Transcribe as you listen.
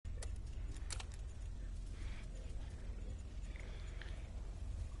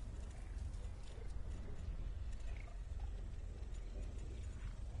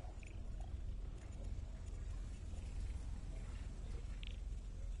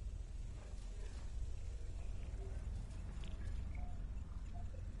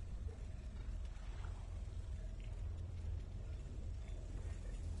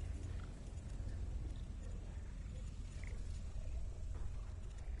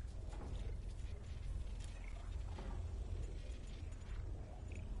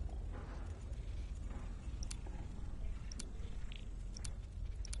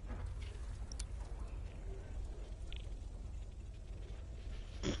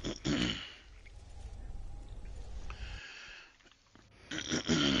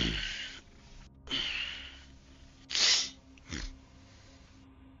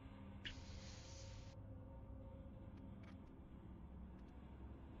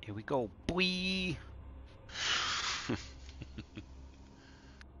Here we go, boy.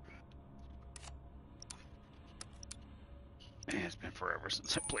 Man, it's been forever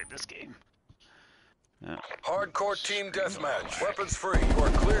since I played this game. Hardcore team deathmatch. Weapons free. You are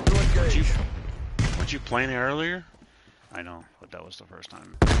cleared to engage. Weren't you playing it earlier? I know, but that was the first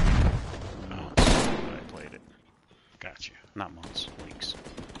time No. that I played it. Gotcha. Not months, weeks.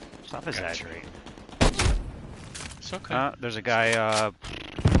 Stop exaggerating. It's okay. There's a guy,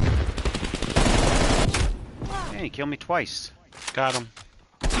 hey, he killed me twice. Got him.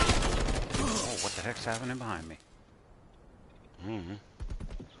 Oh, what the heck's happening behind me? Mm-hmm.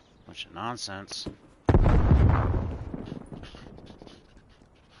 Bunch of nonsense.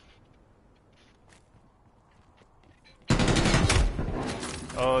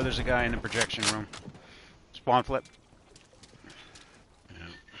 Oh, there's a guy in the projection room. Spawn flip. Yeah.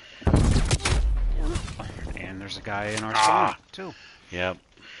 And there's a guy in our spawn, too. Yep.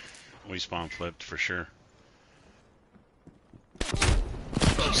 We spawn flipped for sure.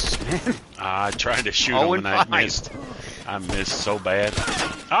 Jesus, man. I tried to shoot him and I 0-5. missed. I missed so bad.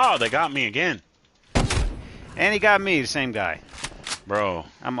 Oh, they got me again. And he got me, the same guy. Bro.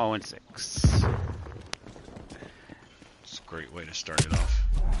 I'm 0-6. It's a great way to start it off.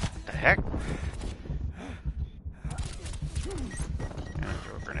 What the heck? And I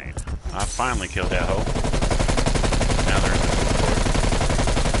threw a grenade. I finally killed that hoe. Now they're in the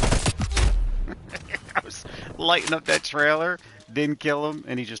I was lighting up that trailer, didn't kill him,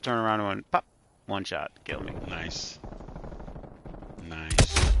 and he just turned around and went, pop, one shot, kill me. Nice.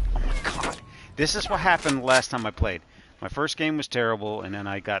 Nice. Oh my god. This is what happened last time I played. My first game was terrible, and then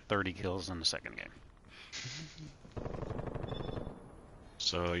I got 30 kills in the second game.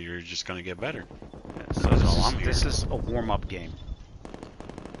 So you're just gonna get better. Yeah, so That's all I'm this hearing. is a warm-up game.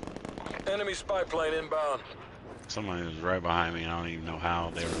 Enemy spy plane inbound. Somebody was right behind me. I don't even know how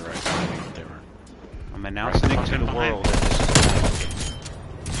they were right behind me, but they were. I'm announcing it to the world that this is a warm-up game.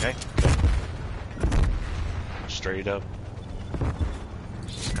 Okay? Straight up.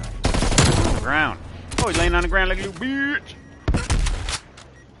 On the ground. Oh, he's laying on the ground like a little bitch.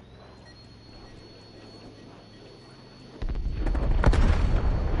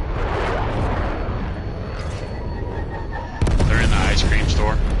 They're in the ice cream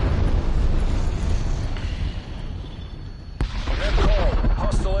store. Net call.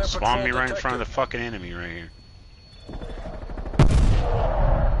 Hostile air Spawn patrol me right in front of the detected. fucking enemy right here. Move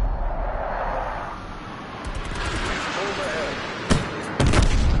ahead.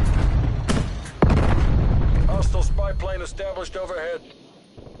 Hostile spy plane established overhead.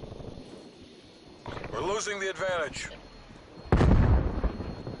 We're losing the advantage.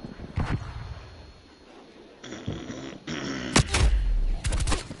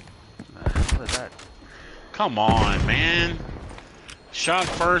 What is that? Come on, man. Shot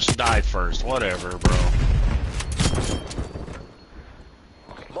first, died first. Whatever, bro.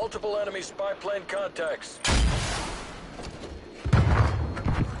 Multiple enemy spy plane contacts.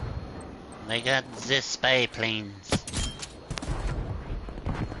 They got the spy planes.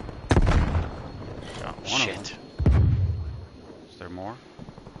 Shot one Shit. of them. Is there more?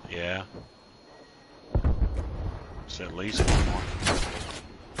 Yeah. It's at least one more.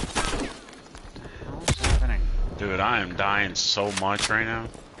 What's happening? Dude, I am dying so much right now.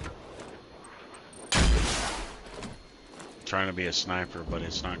 Trying to be a sniper, but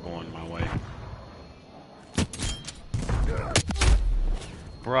it's not going my way.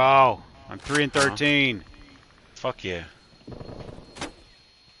 Bro, I'm 3 and 13. Fuck yeah.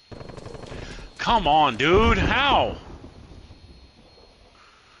 Come on, dude. How?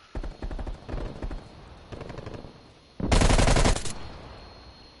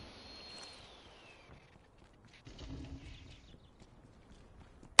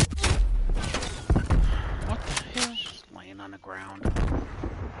 What the hell? Just laying on the ground.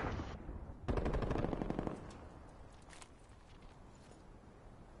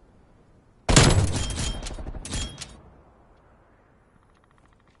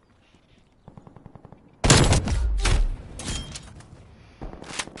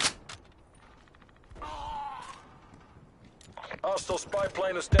 Hostile spy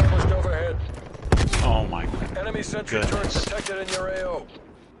plane established overhead. Oh my god. Enemy sentry turret Goodness. detected in your AO.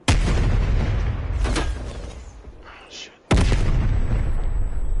 Shit.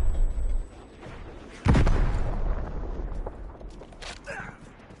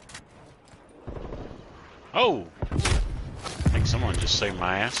 Oh! I think someone just saved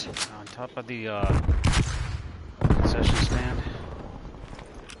my ass. On top of the concession stand.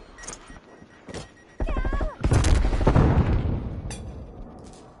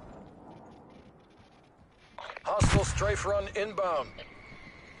 Hostile strafe run inbound.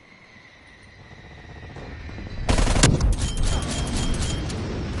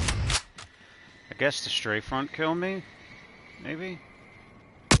 guess the stray front killed me? Maybe?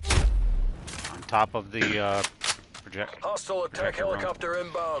 On top of the Hostile attack projector room. helicopter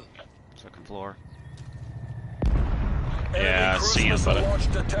inbound. Second floor. Yeah, I Enemy see him, cruise but missile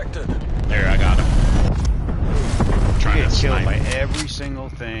launch detected. there, I got him. You Trying get to killed by snipe. every single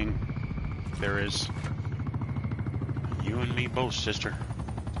thing there is. You and me both, sister.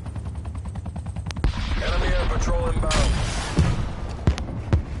 Enemy air patrol inbound.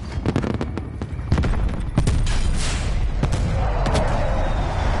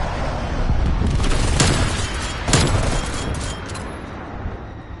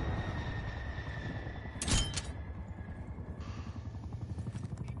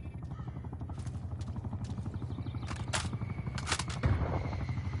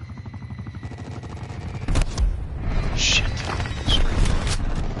 Shit.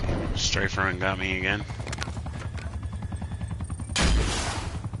 Stray front got me again.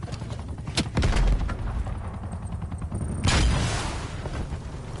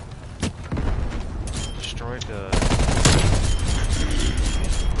 Destroyed the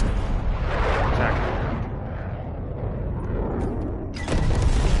attack.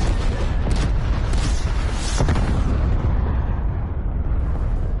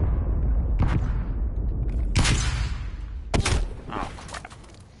 Oh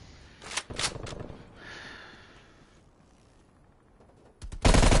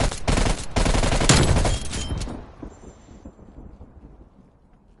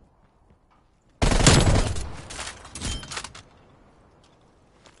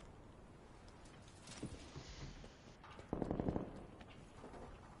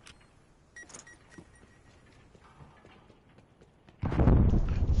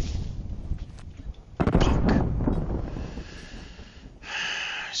crap.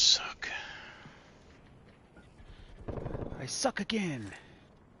 I suck. I suck again.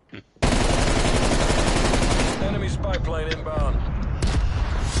 Enemy spy plane inbound.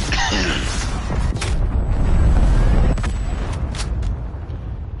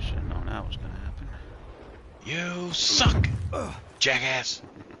 Should have known that was gonna happen. You suck, jackass.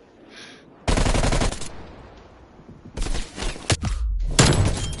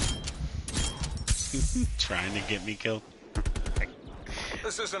 Trying to get me killed.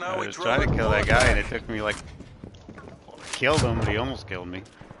 This isn't how I we was drill trying to it. kill that guy and it took me like... Killed him, but he almost killed me.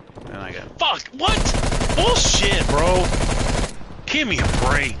 Then I got... Fuck, what? Bullshit, bro. Give me a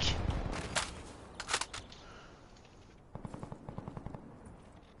break.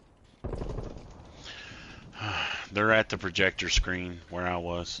 They're at the projector screen where I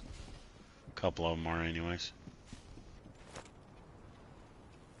was. A couple of them are anyways.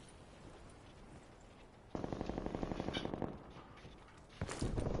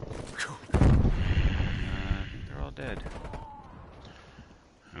 I think they're all dead.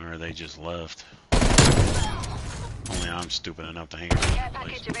 Or they just left. Only I'm stupid enough to hang Care around.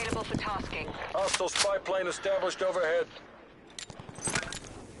 package available for tasking. Hostile spy plane established overhead.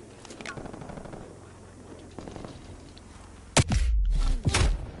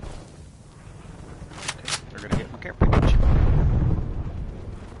 They're gonna get my care package.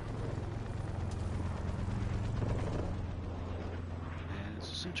 And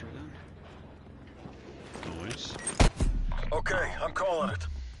it's a sentry gun. Noise. Okay, I'm calling it.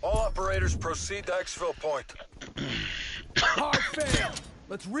 All operators proceed to exfil point. Hard fail.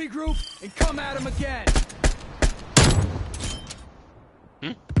 Let's regroup and come at him again.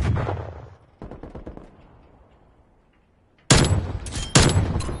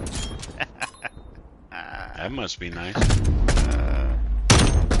 That must be nice.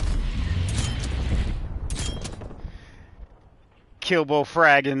 Kilbo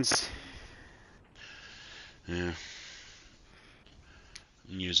Fraggins. Yeah.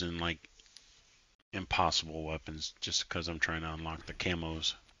 I'm using like impossible weapons just because I'm trying to unlock the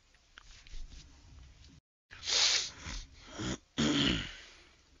camos.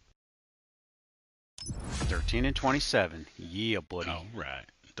 $13 and 27. Yeah, buddy. Oh, right.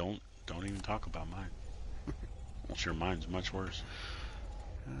 Don't even talk about mine. I'm sure mine's much worse.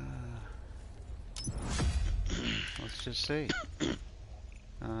 Let's just see.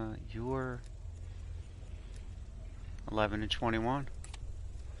 You were 11 and 21.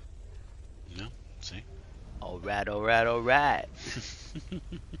 No, see? All right, all right, all right.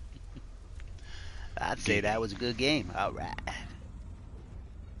 I'd say that was a good game. All right.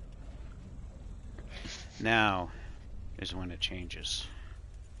 Now is when it changes.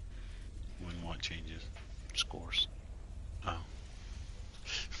 When what changes? Scores. Oh.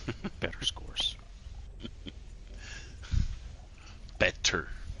 Better scores. Better.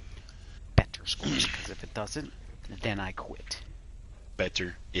 Better scores. Because if it doesn't, then I quit.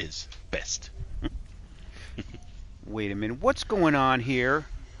 Better is best. Wait a minute. What's going on here?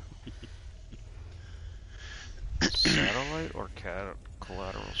 Satellite or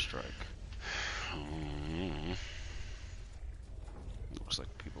collateral strike? Looks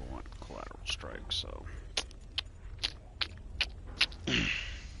like people want collateral strike, so.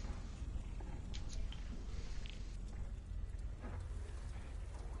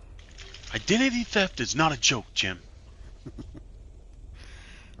 Identity theft is not a joke, Jim.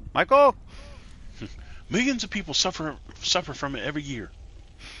 Michael? Millions of people suffer from it every year.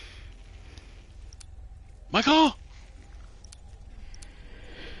 Michael!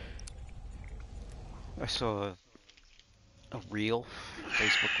 I saw a reel, a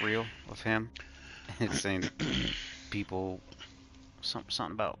Facebook reel of him. It's saying people,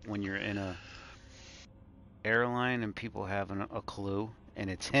 something about when you're in a airline and people having a clue, and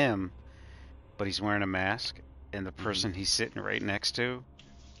it's him, but he's wearing a mask, and the person he's sitting right next to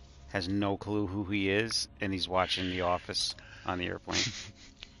has no clue who he is, and he's watching The Office on the airplane.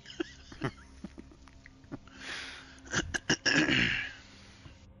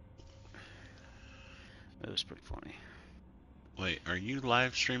 It was pretty funny. Wait, are you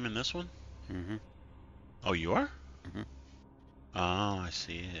live streaming this one? Mm-hmm. Oh, you are? Mm-hmm. Oh, I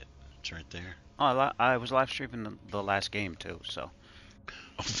see it. It's right there. Oh, I was live streaming the last game too, so.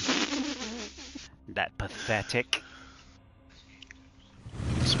 That pathetic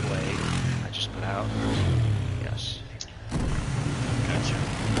display I just put out. Yes. Gotcha.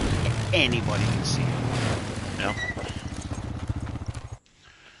 Anybody can see it. Yep.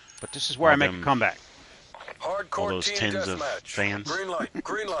 But this is where All I make a them- comeback. All Hardcore those team tens of deathmatch. fans. Green light.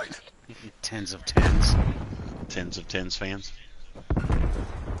 Green light. Tens of tens. Tens of tens fans.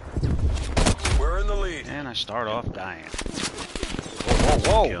 We're in the lead. And I start off dying. Whoa,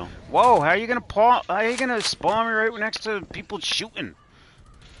 whoa, Kill. whoa! How are you gonna spawn me right next to people shooting?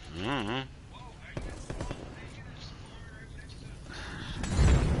 Mm-hmm.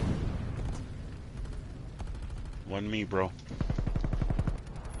 Wasn't me, bro.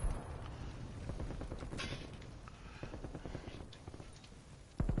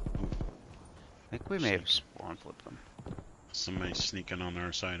 I think we may have spawn flipped them. Somebody's sneaking on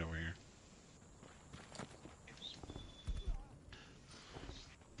our side over here.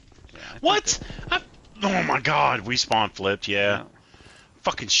 Yeah, I think What? Oh my god, we spawn flipped, yeah. Yeah.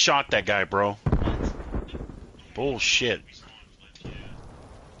 Fucking shot that guy, bro. Bullshit.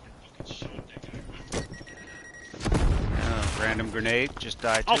 Random grenade just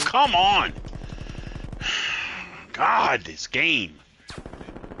died too. Oh, come on! God, this game.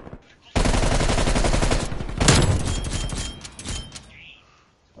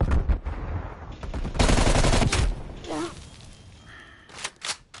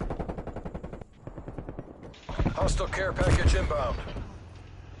 Hostile care package inbound.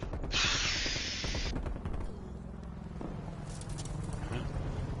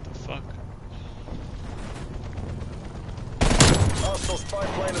 The fuck? Hostile spy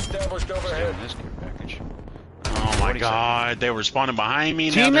plane established overhead. This care package. Oh my god, they were spawning behind me.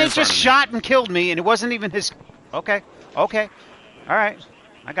 Now they're in Teammate front just of me. shot and killed me, and it wasn't even his. Okay, okay, all right,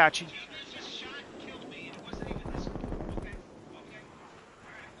 I got you.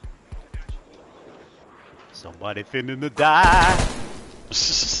 Somebody finna die,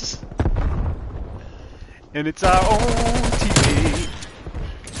 and it's our own teammate.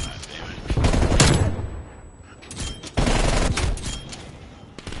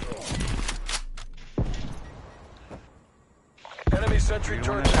 Enemy sentry You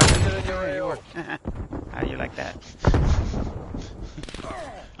turret wanna- detected in your AO. How you like that?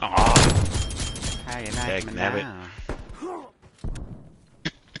 Aw, How you like Heck, me nabbit. now?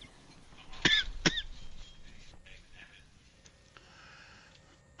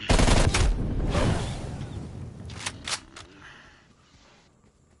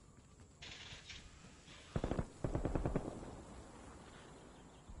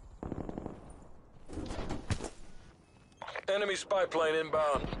 Enemy spy plane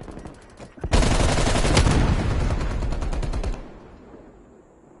inbound.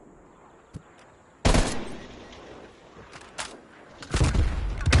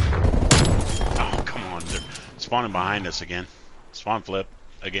 oh, come on. They're spawning behind us again. Spawn flip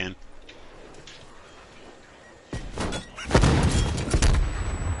again.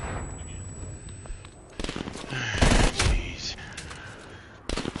 Jeez.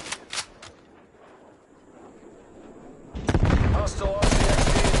 Hostile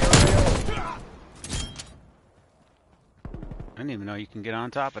RCXD in your AO. I didn't even know you can get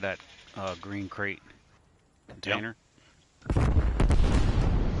on top of that green crate container.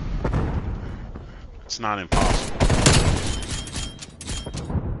 It's not impossible.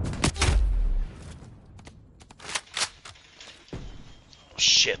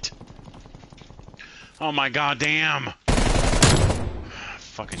 Oh my god damn!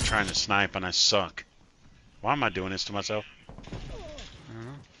 Fucking trying to snipe and I suck. Why am I doing this to myself? I don't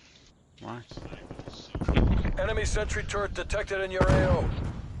know. Why? Enemy sentry turret detected in your AO.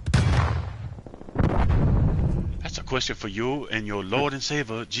 That's a question for you and your Lord and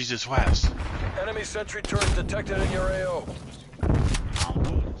Savior, Jesus Christ. Enemy sentry turret detected in your AO. I don't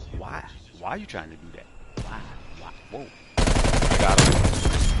know. Why? Why are you trying to do that? Why? Why? Whoa. I got him.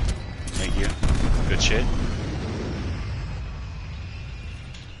 Thank you. Good shit.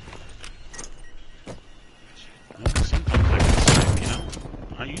 Sometimes I can snipe, you know?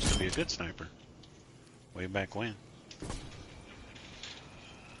 I used to be a good sniper. Way back when.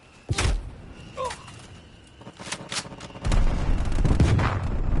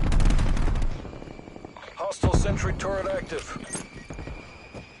 Hostile sentry turret active.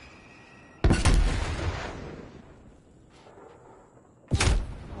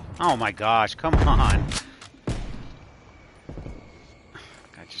 Oh my gosh, come on.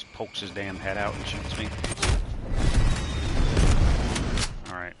 Guy just pokes his damn head out and shoots me.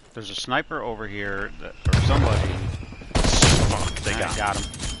 Alright, there's a sniper over here, or somebody. Fuck, they got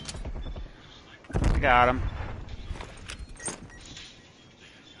him. I got him.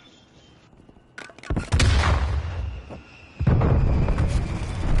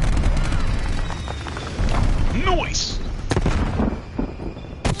 Noise!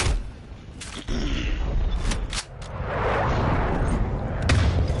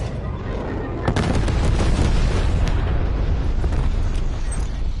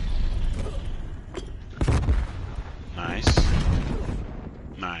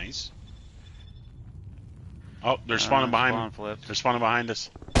 Nice. Oh, they're spawning behind me. Flipped. They're spawning behind us.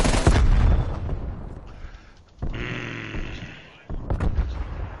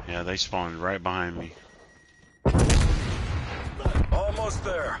 Yeah, they spawned right behind me. Almost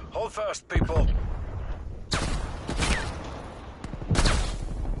there. Hold fast, people.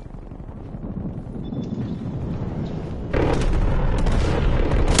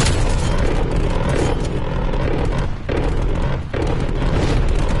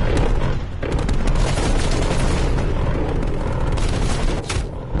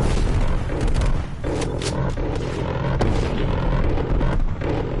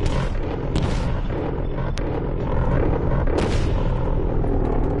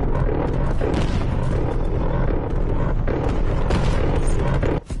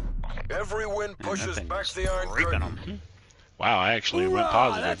 Every win pushes thing back is the Iron raping Curtain. them. Wow, I actually went Hoorah!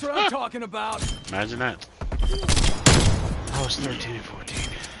 positive. That's what I'm talking about. Imagine that. I was 13 and 14.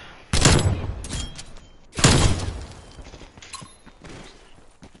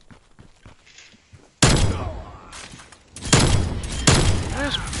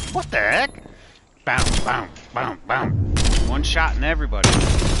 What the heck? Boom, boom, boom, boom. One shot in everybody.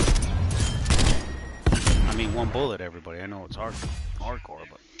 I mean, one bullet everybody. I know it's hardcore,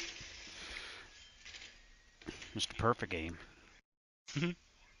 but Mr. Perfect Aim. You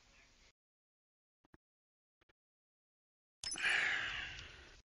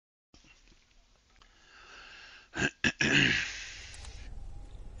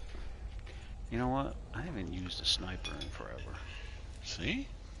know what? I haven't used a sniper in forever. See?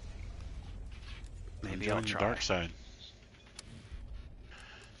 Maybe Join I'll the try. dark side.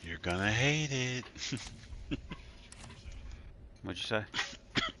 You're gonna hate it. What'd you say?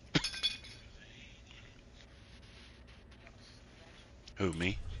 Who,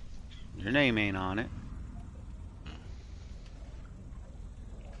 me? Your name ain't on it.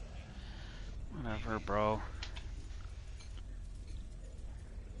 Whatever, bro.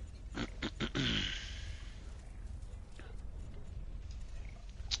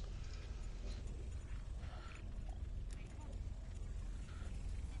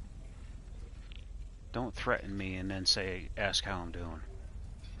 Don't threaten me and then ask how I'm doing.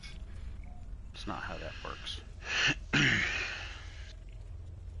 It's not how that works.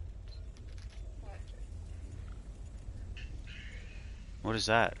 What is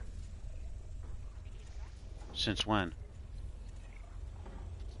that? Since when?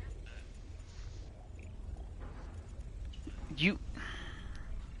 You...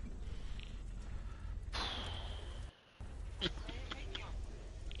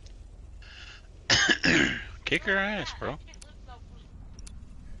 Kick her ass, bro.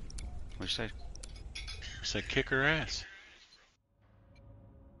 What'd you say? I said kick her ass.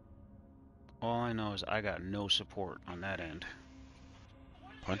 All I know is I got no support on that end.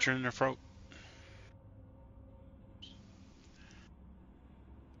 Punch her in the throat.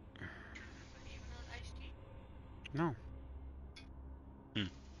 No.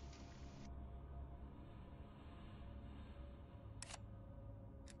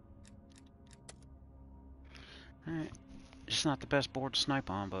 It's not the best board to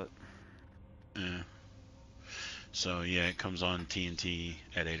snipe on, but Yeah. So yeah, it comes on TNT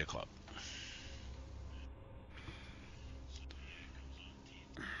at 8 o'clock.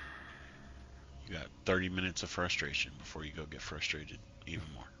 You got 30 minutes of frustration before you go get frustrated even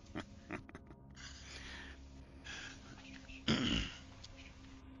more.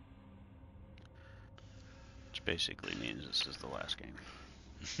 which basically means this is the last game.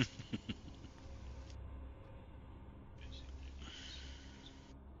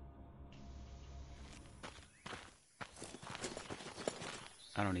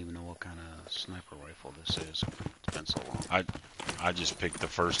 I don't even know what kind of sniper rifle this is. It's been so long. I just picked the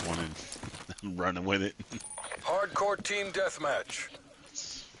first one and I'm running with it. Hardcore team deathmatch.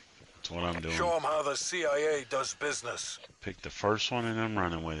 That's what I'm doing. Show them how the CIA does business. Pick the first one and I'm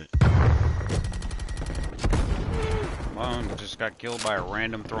running with it. Well, just got killed by a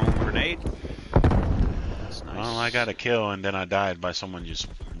random thrown grenade. That's nice. Well, I got a kill and then I died by someone just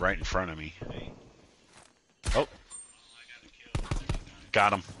right in front of me. Oh.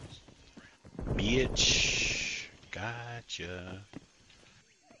 Got him. Bitch. Gotcha.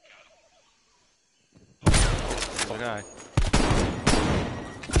 The guy.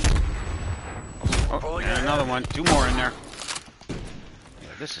 Oh, Pulling and ahead. another one. Two more in there. Yeah,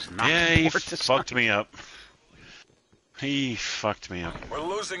 this is not Yeah, the he board to fucked snipe. me up. He fucked me up. We're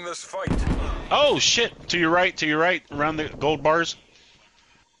losing this fight. Oh shit! To your right, around the gold bars.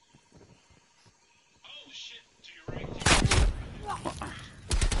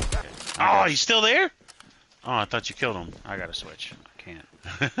 Oh, he's still there? Oh, I thought you killed him. I gotta switch. I can't.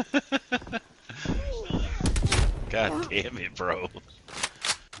 God damn it, bro.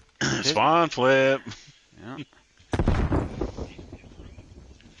 Spawn flip. Yeah.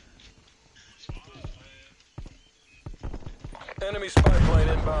 Enemy spy plane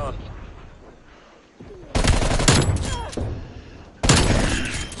inbound.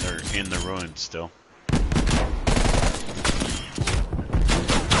 They're in the ruins still.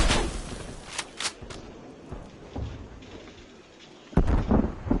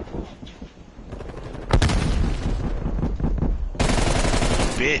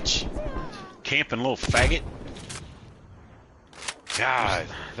 Bitch. Camping, little faggot. God.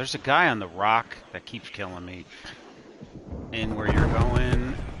 There's a guy on the rock that keeps killing me. And where you're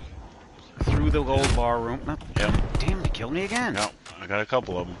going through the gold bar room. Oh, Yep. damn, he killed me again. No, I got a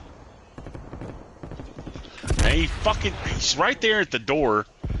couple of them. Hey, he's right there at the door,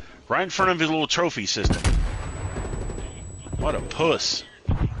 right in front of his little trophy system. What a puss.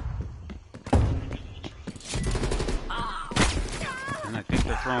 And I think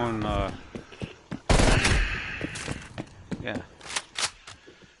they're throwing, yeah.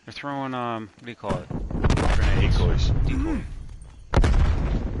 They're throwing, what do you call it? Grenades. Decoys.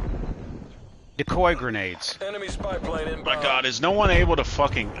 Decoy grenades. Enemy spy plane inbound. My God, is no one able to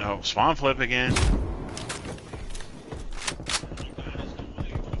fucking... Oh, spawn flip again.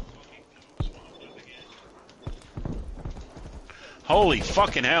 Holy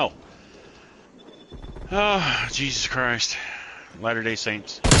fucking hell. Oh, Jesus Christ. Latter-day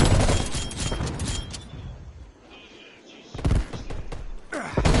Saints.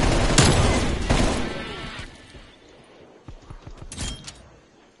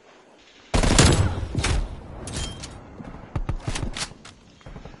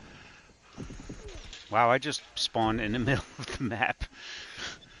 Wow, I just spawned in the middle of the map.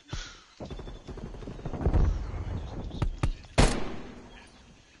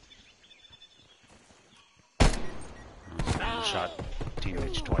 Shot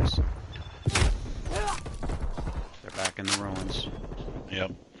teammates twice. They're back in the ruins,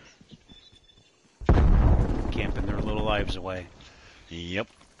 Yep. camping their little lives away. Yep.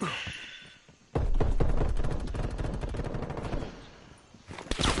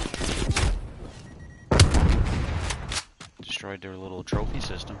 Destroyed their little trophy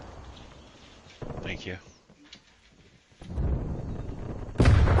system. Thank you.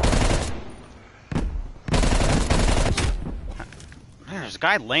 There's a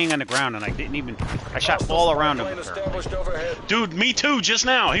guy laying on the ground and I didn't even... I shot all around him. Plane apparently. established overhead. Dude, me too, just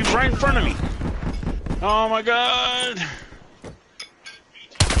now. He was right in front of me. Oh my God.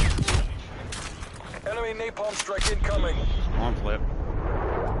 Enemy napalm strike incoming. On flip.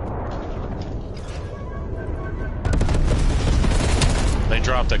 They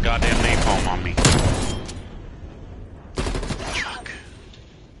dropped a goddamn napalm on me. Fuck.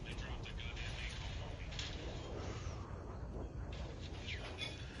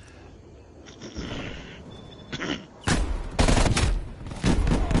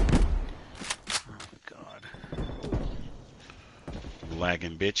 Oh, God.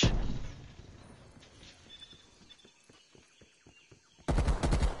 Lagging bitch.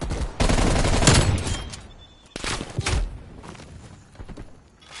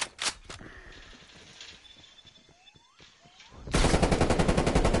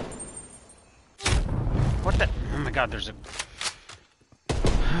 God, there's a...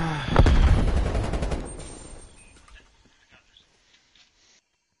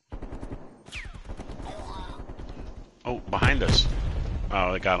 Oh, behind us.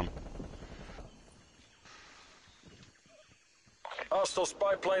 Oh, they got him. Hostile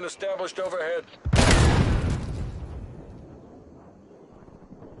spy plane established overhead.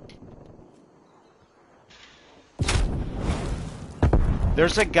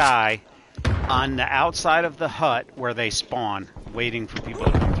 There's a guy on the outside of the hut where they spawn, waiting for people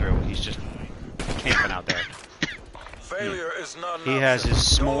to come through. He's just camping out there. Failure is not an He has option.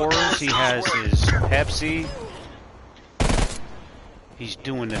 his Don't let s'mores, the he has risks his win. Pepsi. He's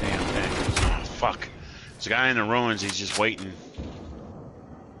doing the damn thing. Oh, fuck. There's a guy in the ruins. He's just waiting.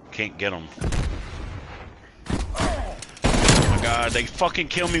 Can't get him. Oh my god, they fucking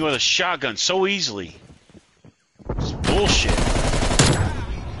killed me with a shotgun so easily. It's bullshit.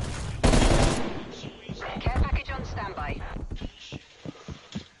 Care package on standby.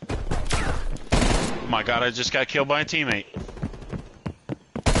 Oh my god, I just got killed by a teammate.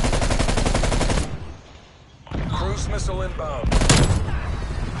 Cruise missile inbound.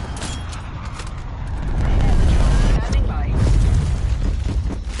 Standing by.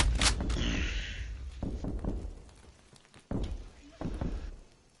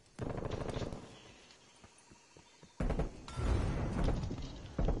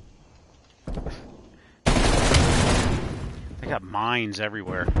 They got mines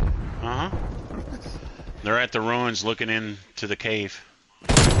everywhere. Uh-huh. They're at the ruins looking into the cave.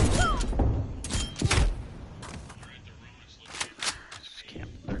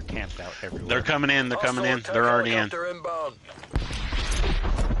 They're camped out everywhere. They're coming in, they're coming in. Hostile They're attack already in. helicopter inbound.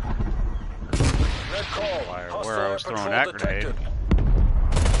 Red call. Hostile where I was air throwing patrol that grenade. detected.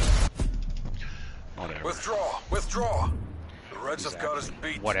 Whatever. Withdraw. Withdraw. The Reds have got us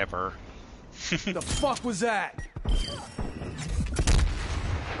beat. Whatever. The fuck was that?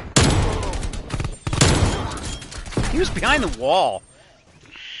 He was behind the wall.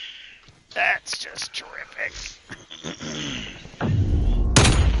 That's just terrific.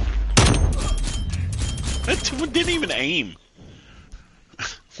 That one didn't even aim.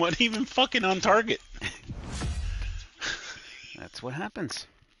 Wasn't even fucking on target. That's what happens.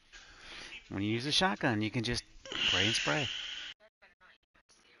 When you use a shotgun, you can just spray and spray.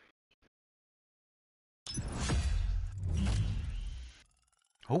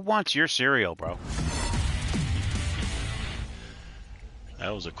 Who wants your cereal, bro? That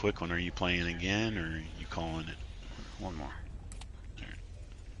was a quick one. Are you playing again, or are you calling it? One more.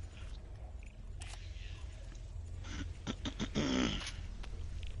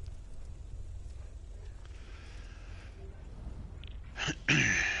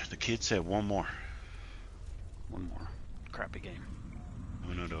 The kid said one more. One more. Crappy game.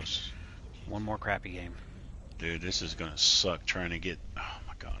 Uno dos. One more crappy game. Dude, this is gonna suck trying to get. Oh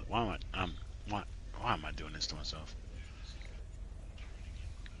my god, why am I doing this to myself?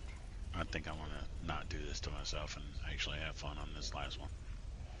 I think I want to not do this to myself and actually have fun on this last one.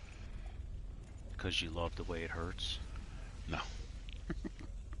 Because you love the way it hurts. No.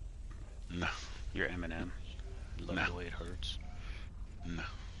 No. You're Eminem. You love No. the way it hurts. No.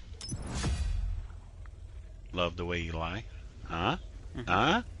 Love the way you lie? Huh? Mhm.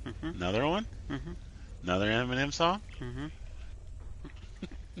 Huh? Mhm. Another one? Mhm. Another Eminem song? Mhm.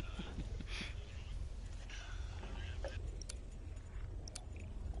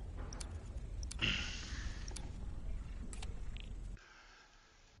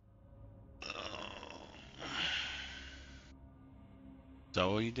 Is that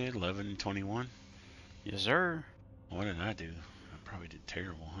what you did? 11 and 21? Yes, sir. What did I do? I probably did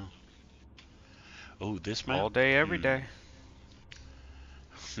terrible, huh? Oh, this map? All day, every day.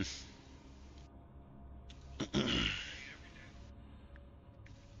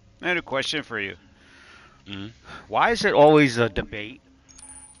 I had a question for you. Mm-hmm. Why is it always a debate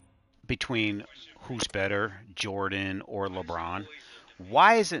between who's better, Jordan or LeBron?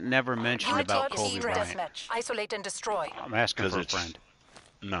 Why is it never mentioned about Kobe Bryant? Isolate and destroy. I'm asking 'Cause for a it's- friend.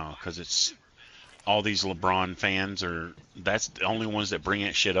 No, because it's all these LeBron fans are. That's the only ones that bring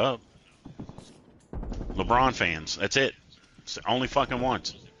that shit up. LeBron fans. That's it. It's the only fucking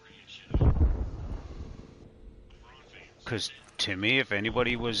ones. Because to me, if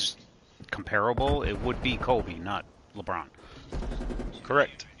anybody was comparable, it would be Kobe, not LeBron.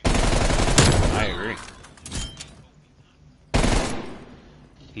 Correct. I agree.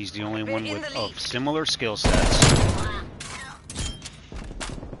 He's the only one in with the of lead. similar skill sets.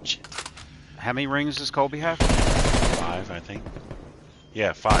 Shit. How many rings does Kobe have? 5, I think.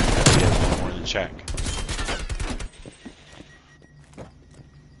 Yeah, 5. That's it. More than Shaq.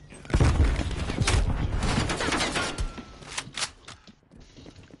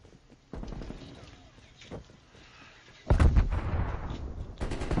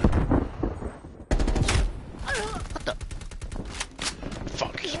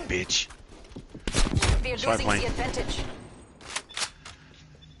 bitch. We're Spy losing plane. the advantage.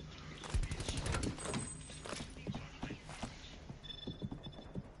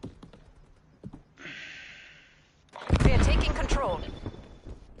 We are taking control.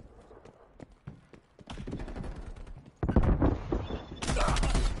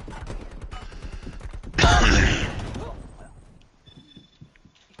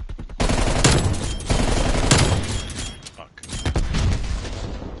 Fuck.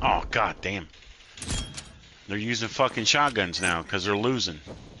 Oh, god damn. They're using fucking shotguns now because they're losing.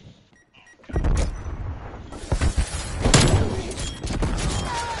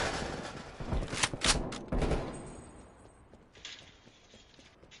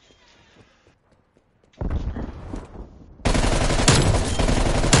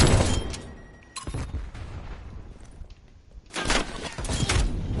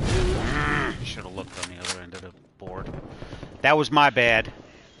 Should have looked on the other end of the board. That was my bad.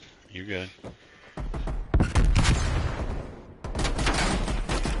 You're good.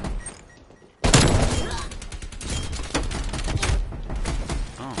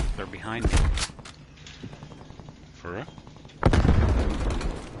 Oh, they're behind me. For real?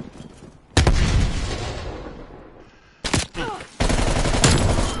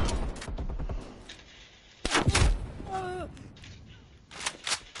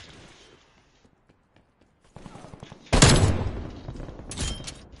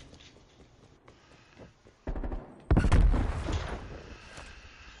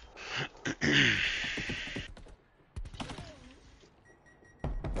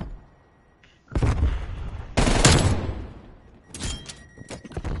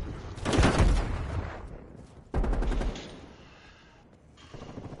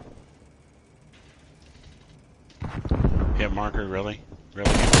 Hit marker, really? Really?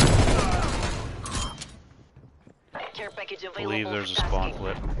 Care package I available. believe there's a for spawn tasking.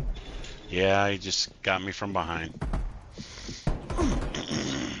 flip. Yeah, he just got me from behind.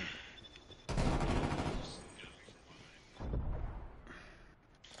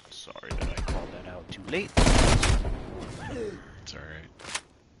 Sorry that I called that out too late. It's alright.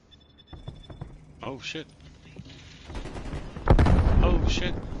 Oh shit. Oh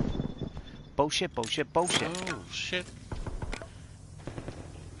shit. Bullshit, bullshit, bullshit. Oh shit.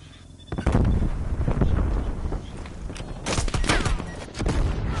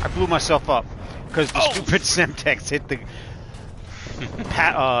 I blew myself up because the Oh. stupid Semtex hit the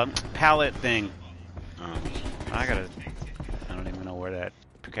pallet thing. I don't even know where that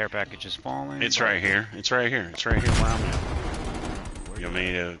care package is falling. It's but- right here. It's right here. It's right here where I'm at. You want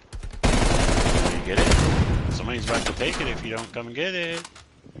me to get it? Somebody's about to take it if you don't come and get it.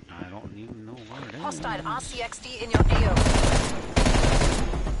 I don't even know where it is. Hostile RCXD in your AO.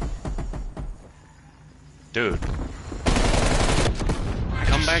 Dude.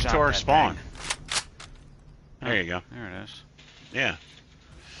 Come back Shot to our that spawn. thing. There you go. There it is. Yeah.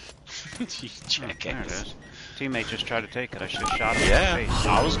 You Oh, jackass. there it is. Teammate just tried to take it. I should have shot him Yeah, in the face.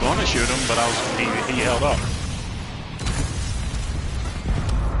 I was going to shoot him, but he held up.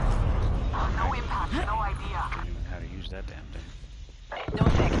 No impact, no idea. I don't even know how to use that damn thing. No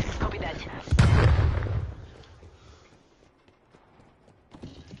effect. Copy that.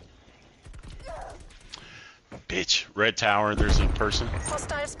 Bitch. Red tower, there's a person.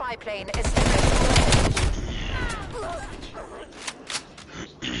 Hostile spy plane is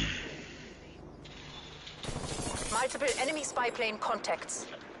multiple enemy spy plane contacts.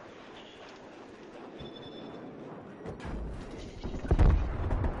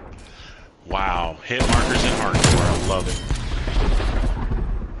 Wow. Hit markers in hardcore. I love it.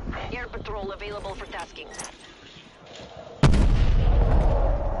 Air patrol available for tasking.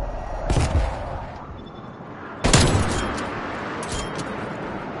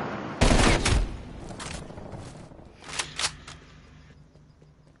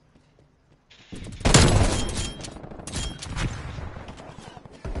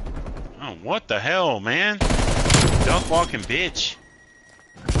 Oh, what the hell, man? Duck walking bitch.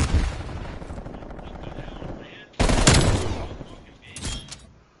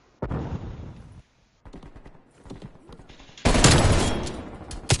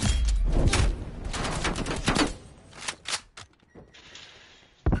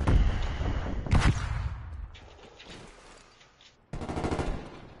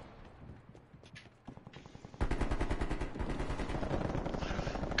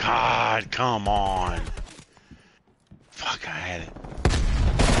 God, come on. Fuck, I had it.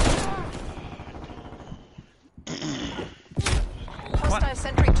 Hostile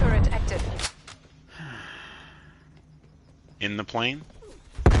sentry turret active. In the plane?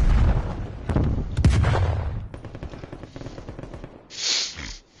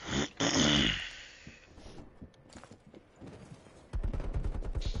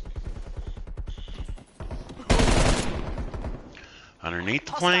 Underneath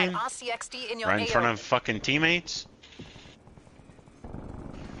the Hostile plane? RCXD in your Right in AO. front of fucking teammates?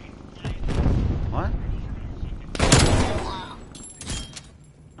 What?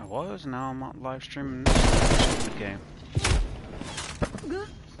 I was, now I'm on live streaming the game.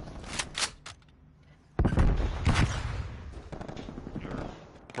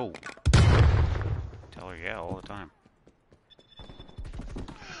 Oh. Tell her yeah all the time.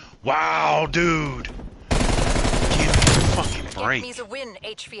 Wow, dude! Give me a fucking Get break. me the win,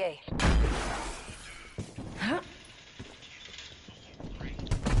 HVA.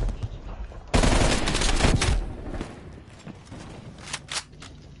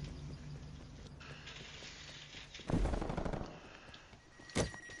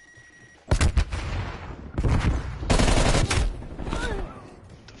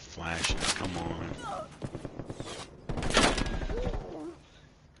 The flashes, come on.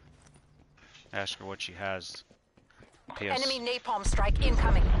 Ask her what she has. PS. Enemy napalm strike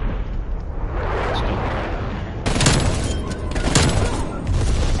incoming.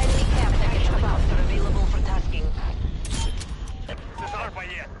 Enemy care package about. Available for tasking.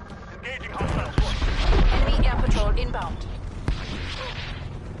 Enemy air patrol inbound.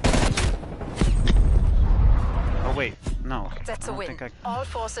 Oh wait, no. That's a I don't win. think All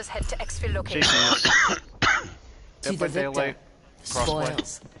forces head to exfil location. Jason is. To the But they victor. like crossplay.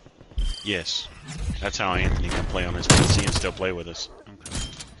 Spoils. Yes. That's how Anthony can play on his PC and still play with us. Okay.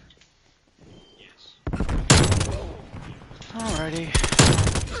 Alrighty.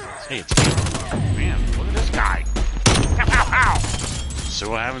 Hey, it's me. Man, look at this guy. Ow, ow, ow. So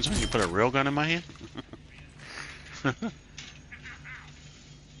what happens when you put a real gun in my hand?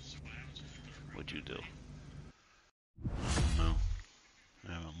 What'd you do? No.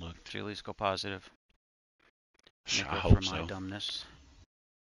 I haven't looked. Did you at least go positive? Make I up hope for my so. dumbness.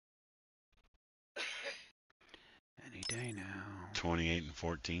 Any day now. 28 and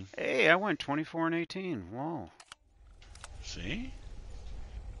 14. Hey, I went 24 and 18. Whoa. See?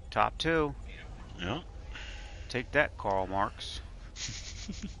 Top 2. Yeah. Take that, Karl Marx.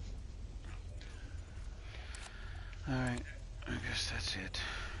 Alright. I guess that's it.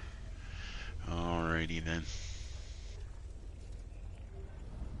 Alrighty then.